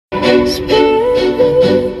Spirit,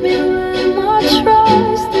 lead me where my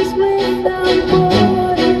trust is without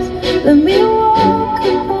borders. Let me walk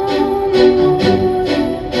upon the water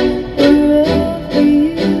wherever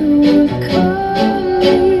you would call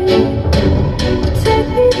me. Take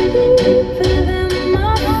me deeper than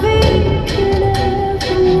my feet could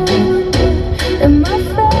ever wander, and my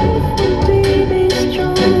faith will be made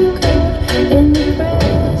stronger in the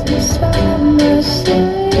presence of my Savior.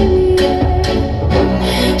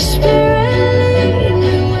 Spirit, lead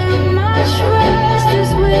me where my trust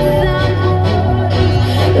is without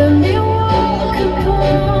borders. Let me walk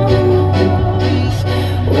upon the waters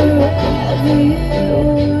wherever you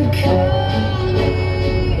would call me.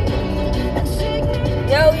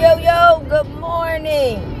 Yo, good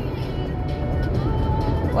morning.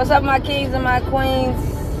 What's up, my kings and my queens?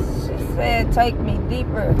 She said, take me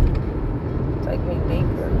deeper. Take me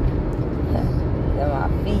deeper than my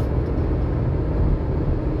feet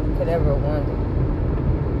could ever wander.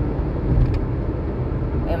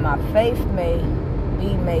 And my faith may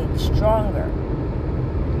be made stronger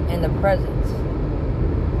in the presence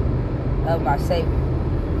of my Savior.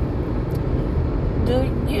 Do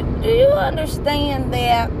you understand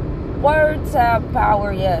that words have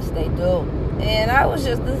power? Yes, they do. And I was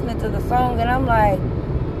just listening to the song, and I'm like,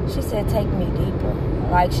 she said, take me deeper.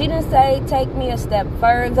 Like, she didn't say, take me a step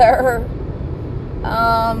further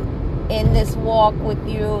in this walk with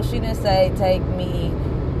you. She didn't say, take me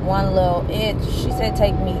one little inch. She said,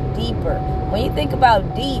 take me deeper. When you think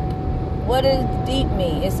about deep, what does deep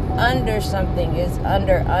mean? It's under something. It's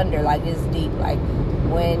under, like it's deep. Like,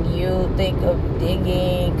 when you think of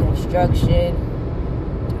digging, construction,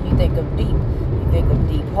 you think of deep. You think of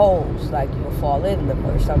deep holes, like you'll fall in them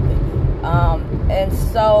or something. And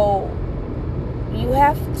so you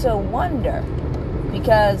have to wonder,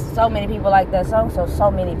 because so many people like that song,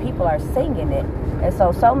 so many people are singing it. And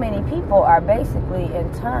so many people are basically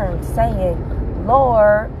in turn saying,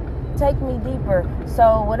 Lord, take me deeper.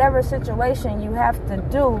 So whatever situation you have to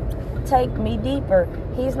do, take me deeper.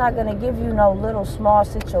 He's not going to give you no little small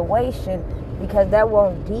situation, because that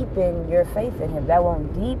won't deepen your faith in him. That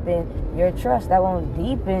won't deepen your trust. That won't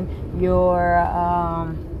deepen your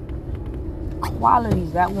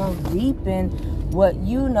qualities. That won't deepen what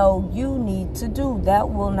you know you need to do. That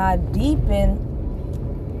will not deepen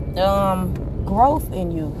growth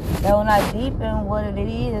in you. That will not deepen what it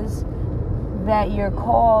is that you're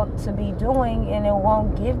called to be doing, and it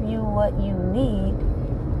won't give you what you need,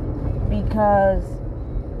 because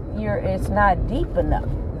it's not deep enough.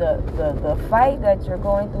 The fight that you're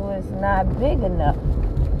going through is not big enough.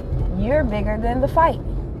 You're bigger than the fight.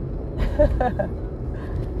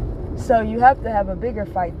 So you have to have a bigger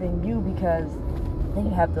fight than you, because then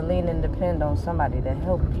you have to lean and depend on somebody to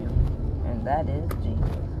help you, and that is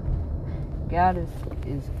Jesus. God is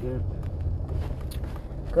good.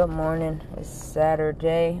 Good morning. It's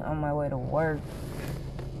Saturday, on my way to work.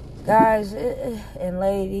 Guys and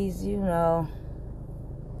ladies, you know,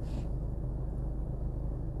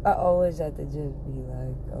 I always have to just be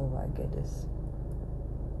like, oh my goodness.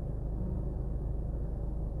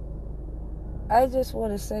 I just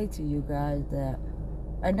want to say to you guys that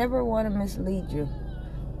I never want to mislead you.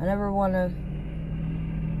 I never want to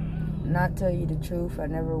not tell you the truth. I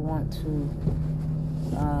never want to,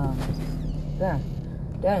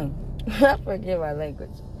 dang, I forget my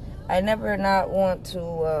language. I never not want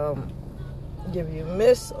to give you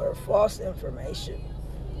mis or false information.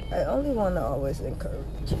 I only want to always encourage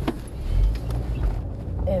you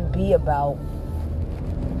and be about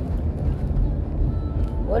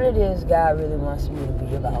what it is God really wants me to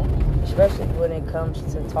be about, especially when it comes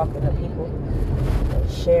to talking to people and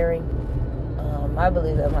sharing. I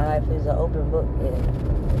believe that my life is an open book, and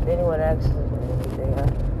if anyone asks me anything,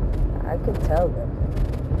 I could tell them.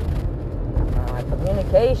 My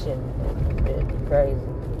communication is a bit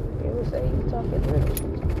crazy. People say, you talking really.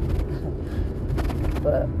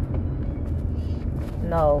 But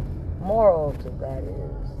no, moral to that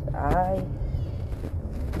is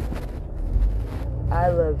I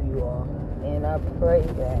love you all, and I pray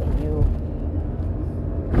that you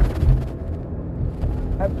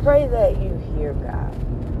hear God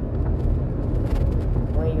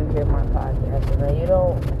when you hear my podcast, and that you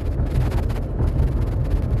know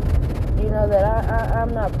that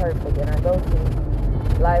I'm not perfect, and I go through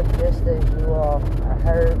life just as you all. I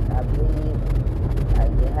hurt, I bleed, I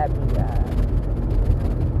get happy, I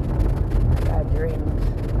got dreams,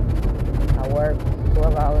 I work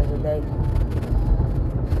 12 hours a day.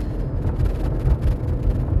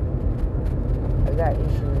 I got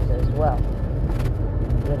issues as well,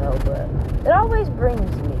 you know, but it always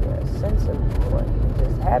brings me a sense of joy,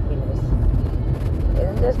 just happiness,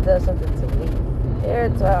 And it just does something to me.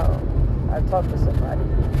 Every time I talk to somebody,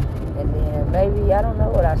 and then maybe, I don't know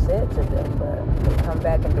what I said to them, but they come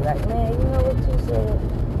back and be like, man, you know what you said?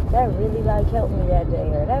 That really, like, helped me that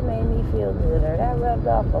day, or that made me feel good, or that rubbed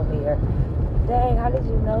off on me, or dang, how did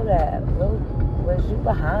you know that? Well, was you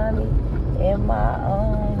behind me in my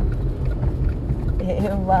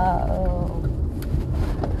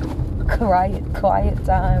quiet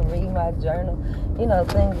time, read my journal, you know,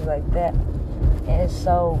 things like that. And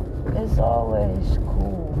so it's always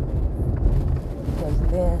cool, because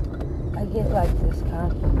then I get like this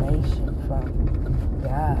confirmation from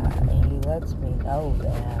God, and He lets me know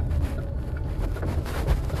that,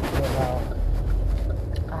 you know,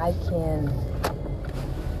 I can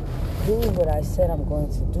do what I said I'm going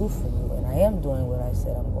to do for you, and I am doing what I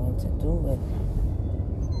said I'm going to do. And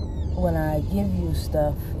when I give you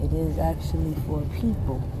stuff, it is actually for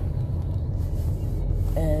people,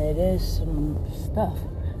 and it is some stuff.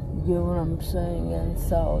 You get what I'm saying? And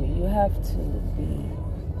so you have to be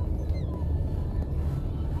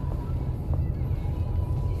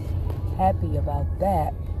happy about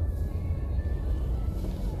that,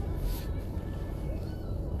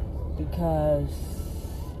 because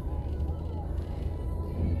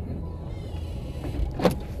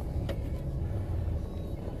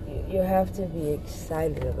you have to be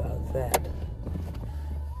excited about that,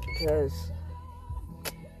 because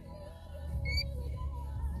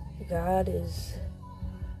God is,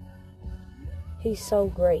 He's so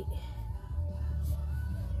great.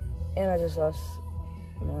 And I just lost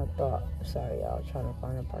my thought. Sorry, y'all, trying to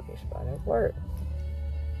find a parking spot at work.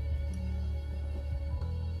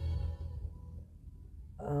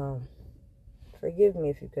 Forgive me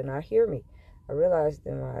if you could not hear me. I realized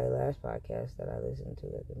in my last podcast that I listened to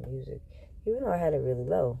that the music, even though I had it really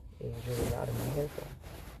low, it was really loud in my headphones.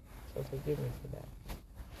 So forgive me for that.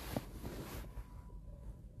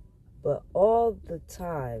 But all the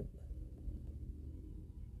time,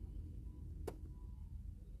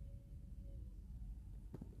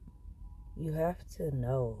 you have to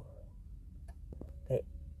know that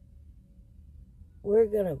we're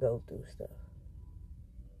gonna go through stuff.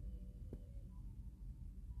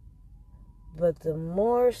 But the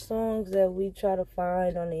more songs that we try to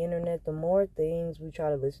find on the internet, the more things we try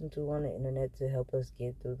to listen to on the internet to help us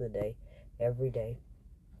get through the day, every day,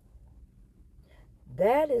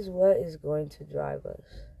 that is what is going to drive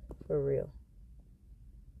us, for real.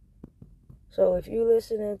 So if you're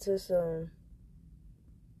listening to some,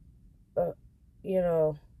 some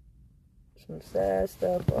sad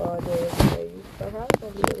stuff all day, every day, you're probably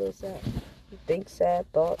going to be a little sad. You think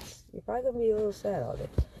sad thoughts, you're probably going to be a little sad all day.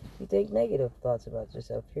 You think negative thoughts about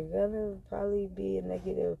yourself, you're going to probably be a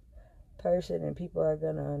negative person, and people are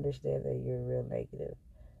going to understand that you're real negative.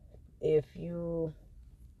 If you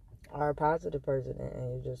are a positive person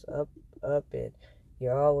and you're just up and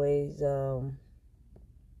you're always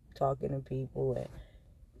talking to people, and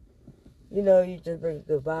you just bring a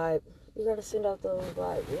good vibe, you're going to send out those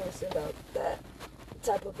vibes, you're going to send out that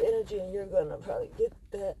type of energy, and you're going to probably get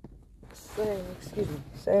that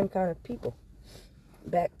same kind of people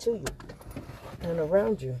back to you and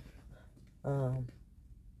around you. And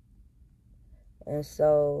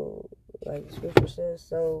so, like the scripture says,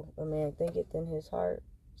 so a man thinketh in his heart,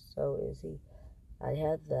 so is he. I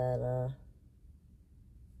had that,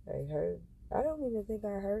 I don't even think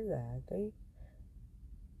I heard that. I think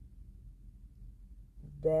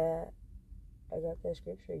that I got that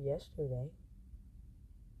scripture yesterday.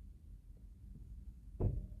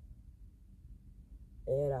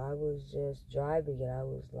 And I was just driving, and I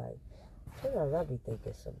was like, sometimes I be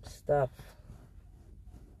thinking some stuff.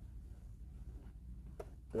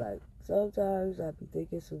 Like, sometimes I be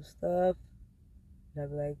thinking some stuff, and I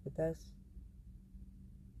be like, but that's...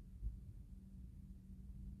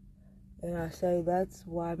 And I say that's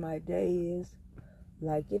why my day is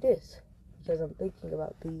like it is. Because I'm thinking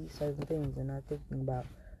about these certain things, and not thinking about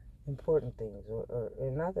important things. Or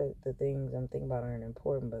not that the things I'm thinking about aren't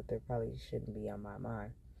important, but they probably shouldn't be on my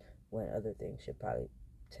mind, when other things should probably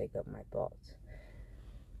take up my thoughts.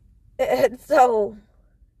 And so,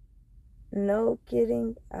 no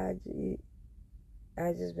kidding, I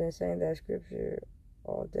just been saying that scripture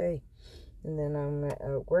all day. And then I'm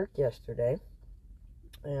at work yesterday,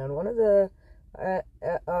 and one of the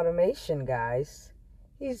automation guys,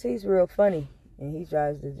 he's real funny, and he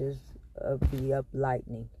tries to just be up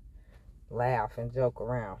lightning, laugh and joke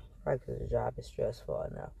around, probably because the job is stressful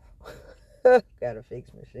enough. Gotta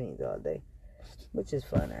fix machines all day, which is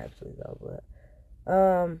fun actually though.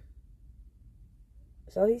 But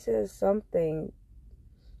so he says something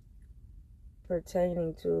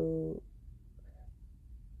pertaining to,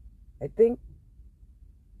 I think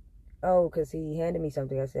oh, because he handed me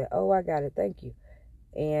something. I said, oh, I got it, thank you.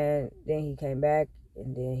 And then he came back,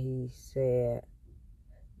 and then he said,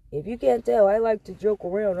 if you can't tell, I like to joke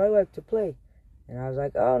around, I like to play. And I was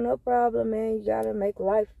like, oh, no problem, man. You gotta make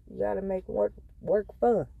work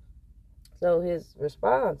fun. So his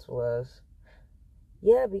response was,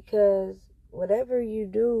 yeah, because whatever you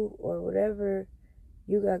do or whatever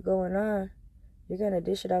you got going on, you're gonna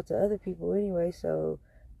dish it out to other people anyway. So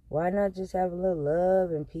why not just have a little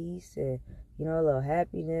love and peace and, a little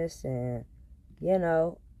happiness and,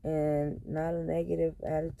 and not a negative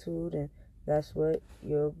attitude, and that's what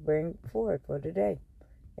you'll bring forward for today.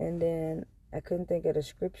 And then I couldn't think of the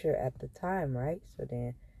scripture at the time, right? So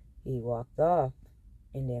then he walked off,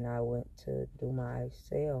 and then I went to do my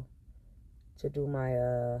sale, to do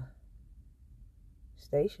my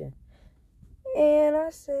station. And I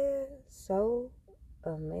said, so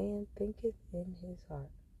a man thinketh in his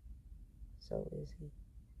heart, so is he.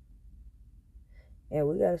 And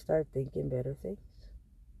we got to start thinking better things.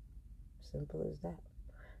 Simple as that.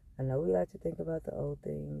 I know we like to think about the old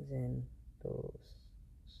things and those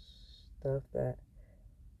stuff that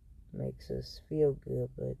makes us feel good,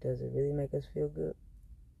 but does it really make us feel good?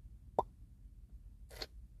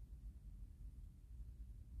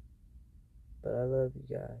 But I love you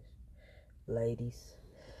guys, ladies.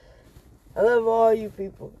 I love all you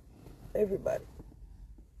people, everybody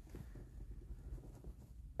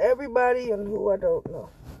and who I don't know.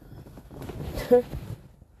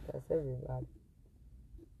 That's everybody.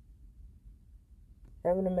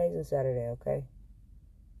 Have an amazing Saturday, okay?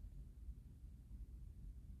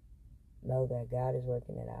 Know that God is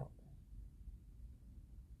working it out.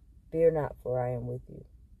 Fear not, for I am with you.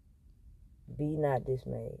 Be not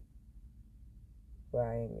dismayed, for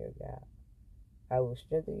I am your God. I will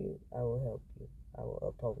strengthen you. I will help you. I will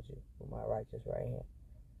uphold you with my righteous right hand.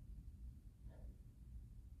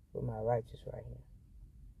 With my righteous right hand.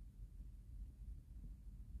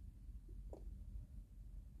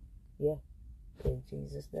 Yeah. In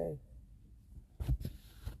Jesus' name.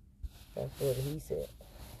 That's what he said.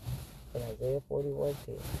 In Isaiah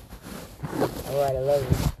 41:10. Alright, I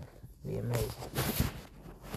love you. Be amazing.